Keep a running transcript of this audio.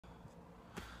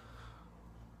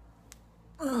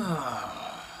Another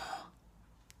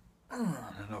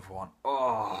one.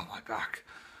 Oh, my back.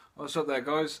 What's up there,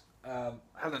 guys?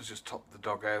 Helen's just topped the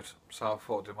dog out, so I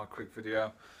thought I'd do my quick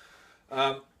video.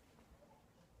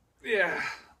 Yeah,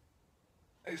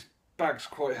 his bag's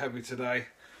quite heavy today.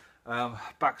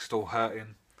 Back's still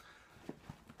hurting.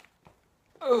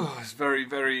 Oh, it's very,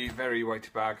 very, very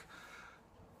weighty bag.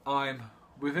 I'm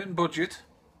within budget,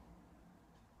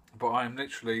 but I'm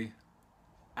literally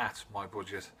at my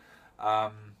budget.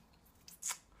 What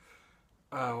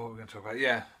are we going to talk about?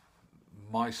 Yeah,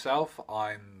 myself,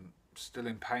 I'm still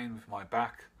in pain with my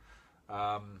back.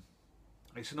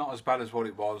 It's not as bad as what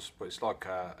it was, but it's like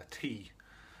a T,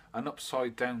 an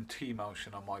upside down T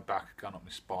motion on my back going up my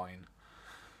spine,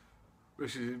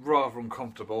 which is rather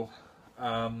uncomfortable.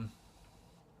 I've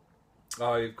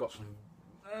got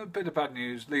a bit of bad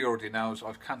news. Lee already knows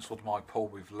I've cancelled my pull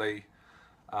with Lee,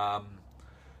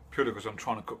 purely because I'm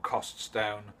trying to cut costs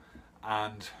down,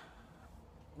 and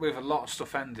with a lot of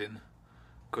stuff ending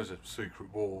because of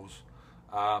Secret Wars,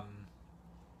 I'm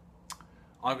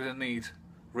going to need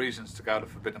reasons to go to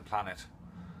Forbidden Planet,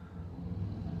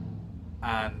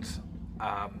 and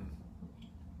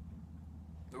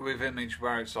with Image,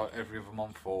 where it's like every other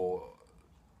month, or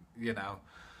you know,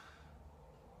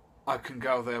 I can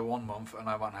go there 1 month and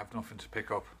I won't have nothing to pick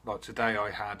up. Like today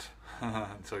I had,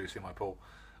 until you see my pull,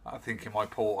 I think in my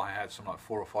pull I had some like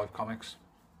 4 or 5 comics.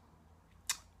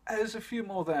 There's a few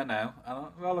more there now, and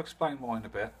I'll explain why in a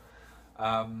bit.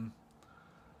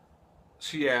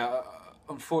 So yeah,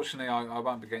 unfortunately I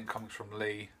won't be getting comics from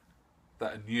Lee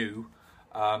that are new,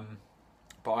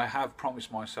 but I have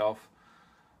promised myself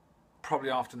probably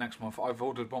after next month. I've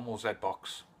ordered 1 more Z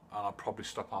box, and I'll probably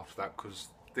stop after that because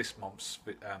this month's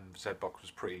Z box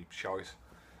was pretty shite.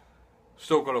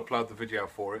 Still got to upload the video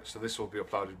for it, so this will be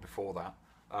uploaded before that.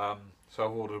 So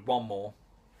I've ordered 1 more,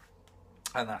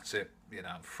 and that's it. You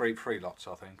know, three lots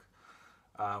I think,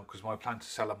 because my plan to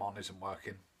sell them on isn't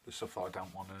working. The stuff that I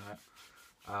don't want in it.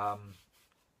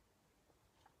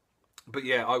 But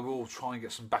yeah, I will try and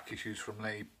get some back issues from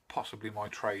Lee, possibly my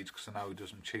trades, because I know he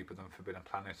does them cheaper than Forbidden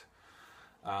Planet.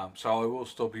 So I will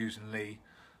still be using Lee,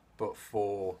 but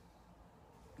for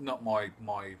not my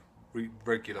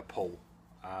regular pull.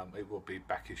 It will be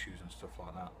back issues and stuff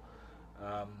like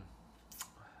that.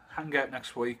 Hangout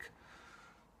next week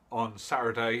on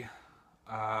Saturday,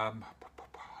 9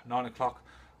 o'clock.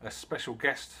 A special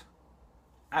guest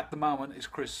at the moment is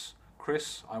Chris.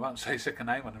 I won't say his second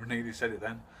name, I nearly said it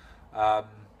then.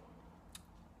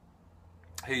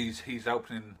 He's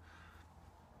opening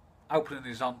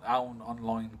his own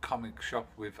online comic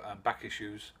shop with back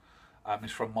issues.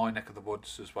 He's from my neck of the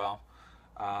woods as well.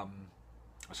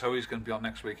 So he's going to be on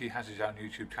next week. He has his own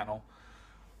YouTube channel.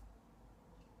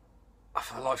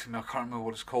 For the life of me, I can't remember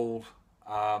what it's called.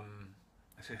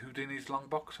 Is it Houdini's Long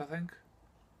Box, I think?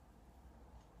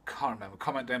 Can't remember.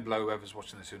 Comment down below, whoever's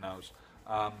watching this, who knows.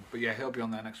 But yeah, he'll be on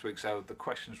there next week, so the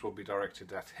questions will be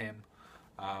directed at him.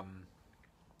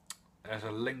 There's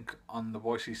a link on the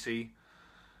YCC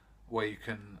where you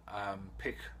can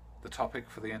pick the topic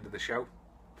for the end of the show.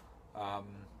 So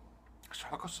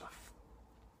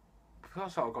I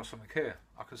thought I got something here.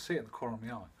 I can see it in the corner of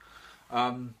my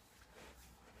eye.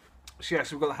 So yeah,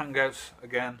 so we've got the Hangouts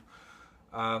again.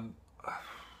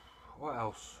 What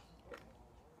else?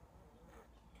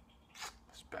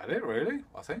 That's about it, really,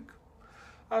 I think.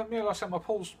 Yeah, like I said, my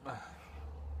pulls.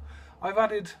 I've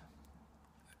added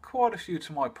quite a few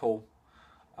to my pull.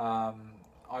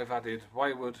 I've added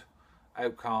Wayward,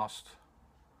 Outcast,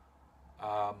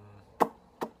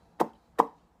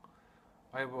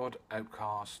 Wayward,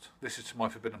 Outcast. This is to my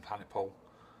Forbidden Planet pull.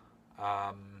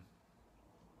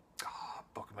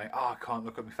 Bugging me. I can't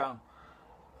look at my phone.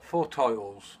 4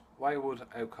 titles: Wayward,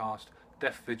 Outcast,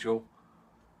 Death Vigil,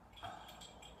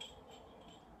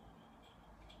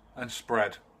 and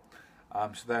Spread.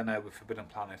 So they're now with Forbidden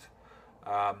Planet.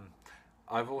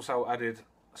 I've also added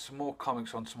some more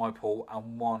comics onto my pull,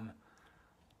 and 1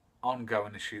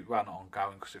 ongoing issue. Well, not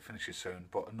ongoing because it finishes soon,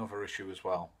 but another issue as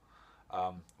well,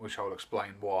 which I will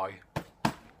explain why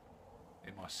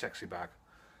in my sexy bag.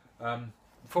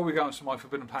 Before we go into my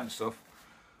Forbidden Planet stuff,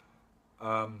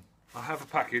 I have a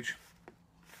package.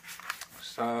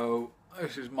 So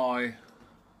this is my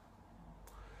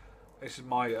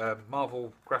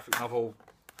Marvel graphic novel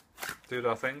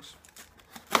doodah things.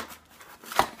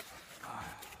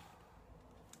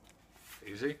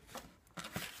 Easy.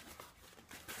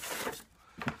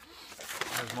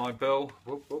 There's my bill.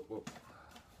 Whoop, whoop, whoop.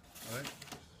 Right.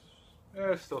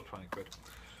 Yeah, it's still 20 quid.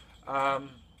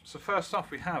 So first off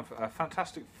we have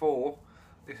Fantastic Four.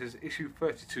 This is issue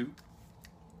 32.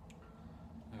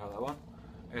 You got that one.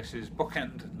 This is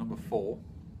bookend number 4,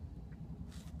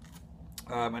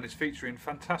 and it's featuring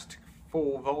Fantastic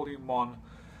Four Volume 1.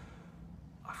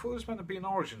 I thought it was meant to be an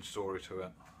origin story to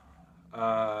it.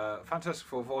 Fantastic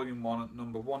Four Volume 1 at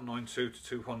number 192 to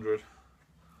 200.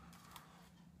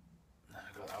 I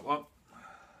got that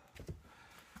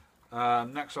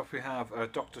one. Next off we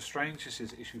have Doctor Strange. This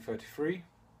is issue 33.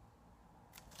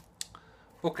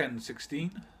 Bookend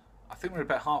 16. I think we're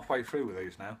about halfway through with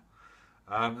these now.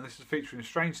 And this is featuring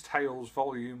Strange Tales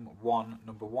Volume 1,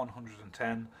 number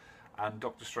 110, and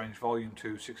Doctor Strange Volume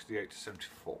 2, 68 to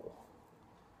 74.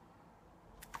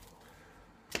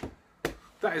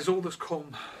 That is all that's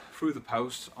come through the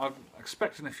post. I'm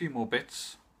expecting a few more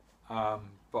bits, but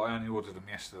I only ordered them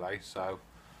yesterday, so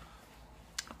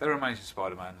they're Amazing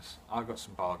Spider-Mans. I've got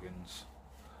some bargains,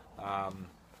 and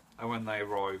when they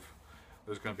arrive,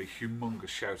 there's going to be a humongous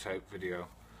shout-out video.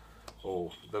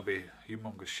 Or there'll be a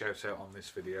humongous shout out on this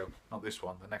video. Not this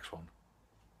one, the next one.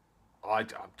 I'm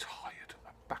tired.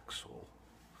 My back's sore.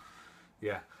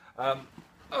 Yeah.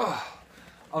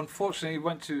 Unfortunately,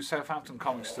 went to Southampton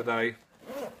Comics today,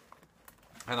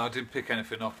 and I didn't pick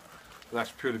anything up. But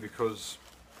that's purely because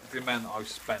the amount I've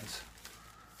spent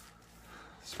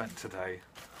today.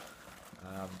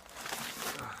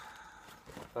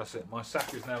 That's it. My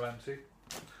sack is now empty.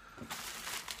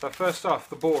 So first off,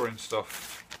 the boring stuff.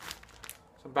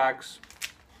 Some bags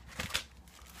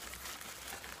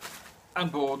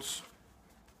and boards,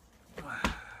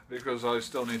 because I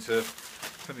still need to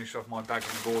finish off my bagging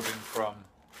and boarding from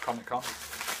Comic Con.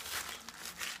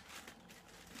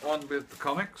 On with the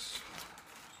comics.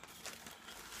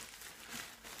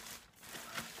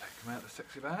 Take them out of the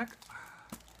sexy bag.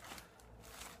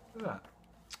 Look at that.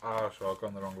 Oh, sorry, I've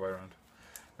gone the wrong way around.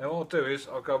 Now what I'll do is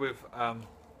I'll go with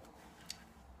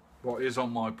what is on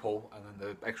my pull, and then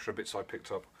the extra bits I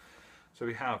picked up. So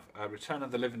we have Return of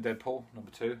the Living Dead pull,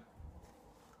 number 2.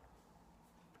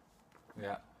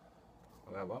 Yeah,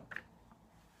 that one.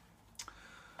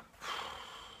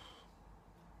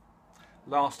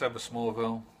 Last Ever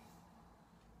Smallville.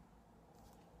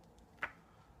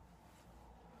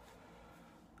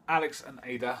 Alex and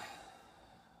Ada.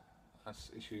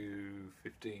 That's issue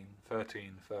 13,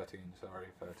 sorry,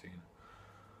 13.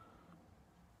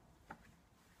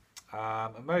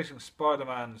 Amazing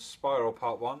Spider-Man Spiral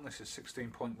Part 1, this is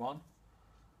 16.1.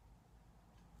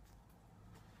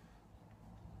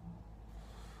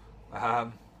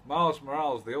 Miles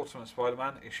Morales, The Ultimate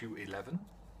Spider-Man, issue 11.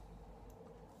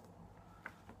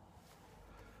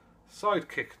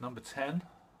 Sidekick, number 10.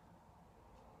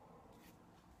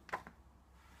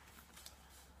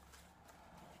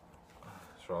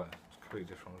 That's right, it's completely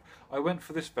different. I went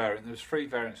for this variant, there was 3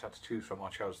 variants I had to choose from. I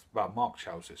chose, well, Mark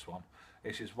chose this one.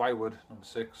 This is Wayward, number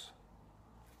 6.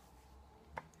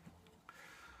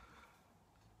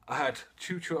 I had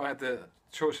the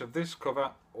choice of this cover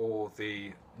or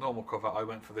the normal cover. I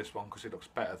went for this one because it looks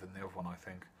better than the other one, I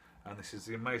think. And this is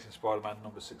the Amazing Spider-Man,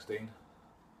 number 16.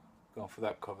 Gone for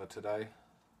that cover today.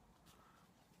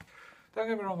 Don't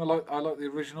get me wrong, I like the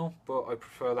original, but I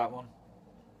prefer that one.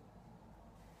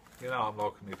 You know I'm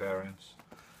liking my variants.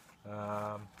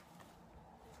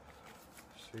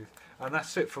 And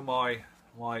that's it for my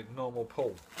normal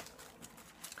pull.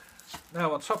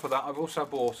 Now on top of that, I've also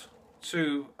bought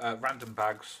 2 random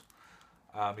bags.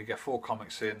 You get 4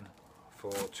 comics in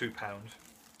for £2,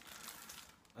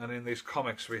 and in these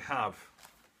comics we have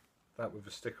that with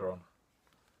a sticker on,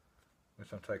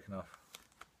 which I'm taking off.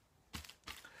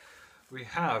 We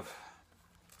have,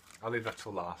 I'll leave that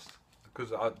till last because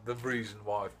the reason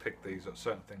why I've picked these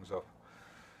certain things up.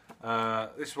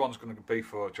 This one's going to be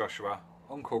for Joshua.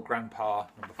 Uncle Grandpa,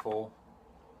 number 4.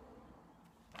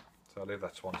 So I'll leave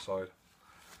that to one side.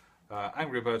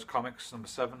 Angry Birds Comics, number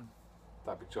 7.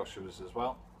 That'd be Joshua's as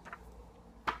well.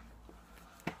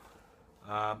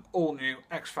 All new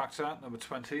X Factor, number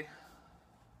 20.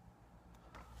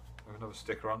 With another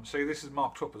sticker on. See, this is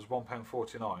marked up as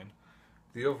 £1.49.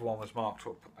 The other one was marked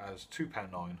up as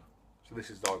 £2.9. So this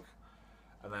is like,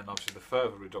 and then obviously the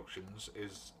further reductions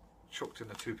is chucked in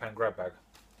a £2 grab bag.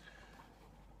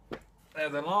 Now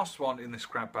the last one in this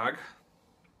grab bag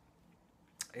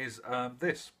is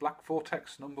this Black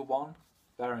Vortex number 1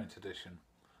 variant edition.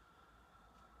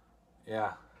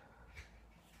 Yeah,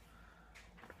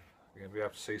 you're going to be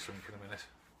able to see something in a minute.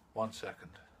 1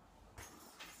 second.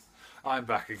 I'm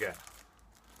back again.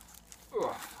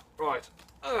 Ugh, right.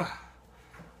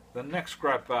 The next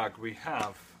grab bag we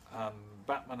have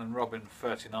Batman and Robin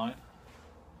 39.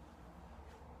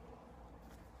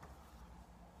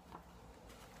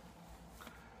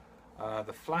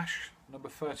 The Flash number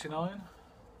 39.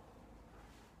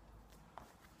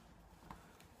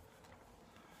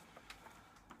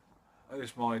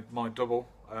 Here's my double.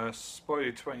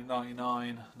 Spidey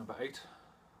 2099, number 8.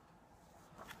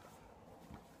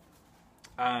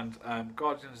 And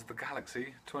Guardians of the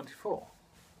Galaxy 24.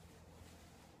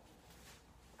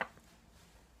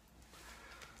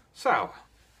 So,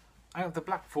 out of the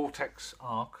Black Vortex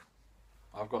arc,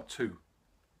 I've got 2.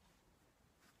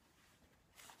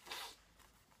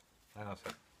 Hang on a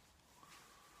sec.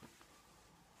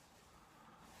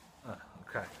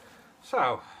 Okay,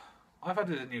 so I've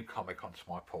added a new comic onto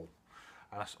my pull,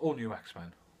 and that's all new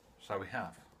X-Men. So we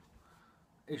have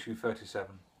issue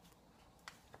 37.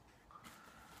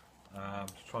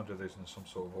 Just trying to do these in some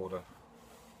sort of order.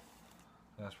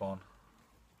 There's one.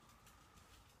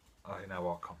 Oh, you know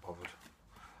what, I can't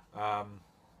bothered.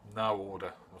 No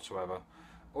order whatsoever.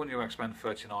 All new X-Men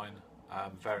 39,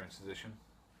 variant edition.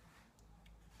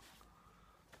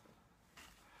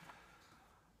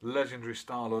 Legendary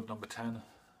Star-Lord number 10,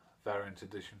 variant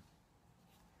edition.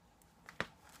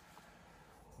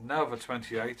 Nova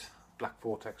 28, Black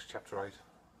Vortex chapter 8.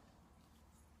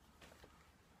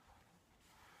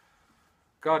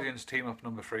 Guardians Team Up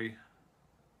number 3,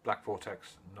 Black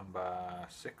Vortex number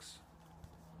 6.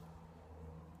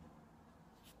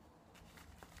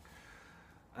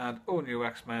 And all new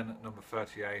X-Men number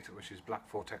 38, which is Black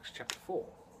Vortex chapter 4.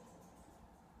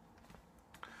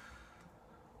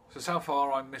 So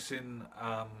far I'm missing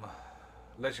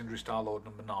Legendary Star-Lord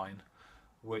number 9,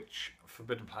 which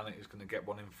Forbidden Planet is going to get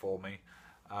one in for me,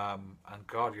 and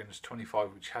Guardians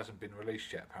 25, which hasn't been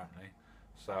released yet apparently.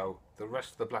 So the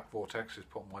rest of the Black Vortex is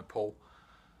put on my pull,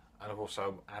 and I've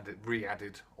also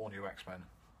re-added all new X-Men.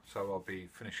 So I'll be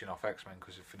finishing off X-Men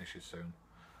because it finishes soon.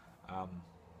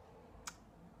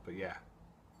 But yeah,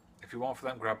 if you want for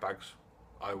them grab bags,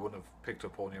 I wouldn't have picked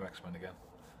up all new X-Men again.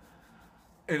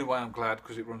 In a way I'm glad,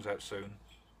 because it runs out soon,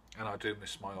 and I do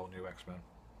miss my all new X-Men.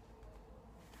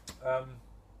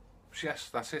 So yes,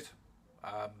 that's it.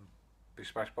 Be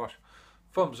splash bosh.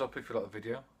 Thumbs up if you like the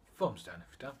video, thumbs down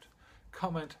if you don't.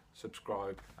 Comment,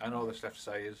 subscribe, and all that's left to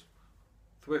say is,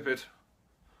 thwip it,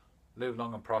 live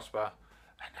long and prosper,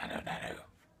 and nano nano.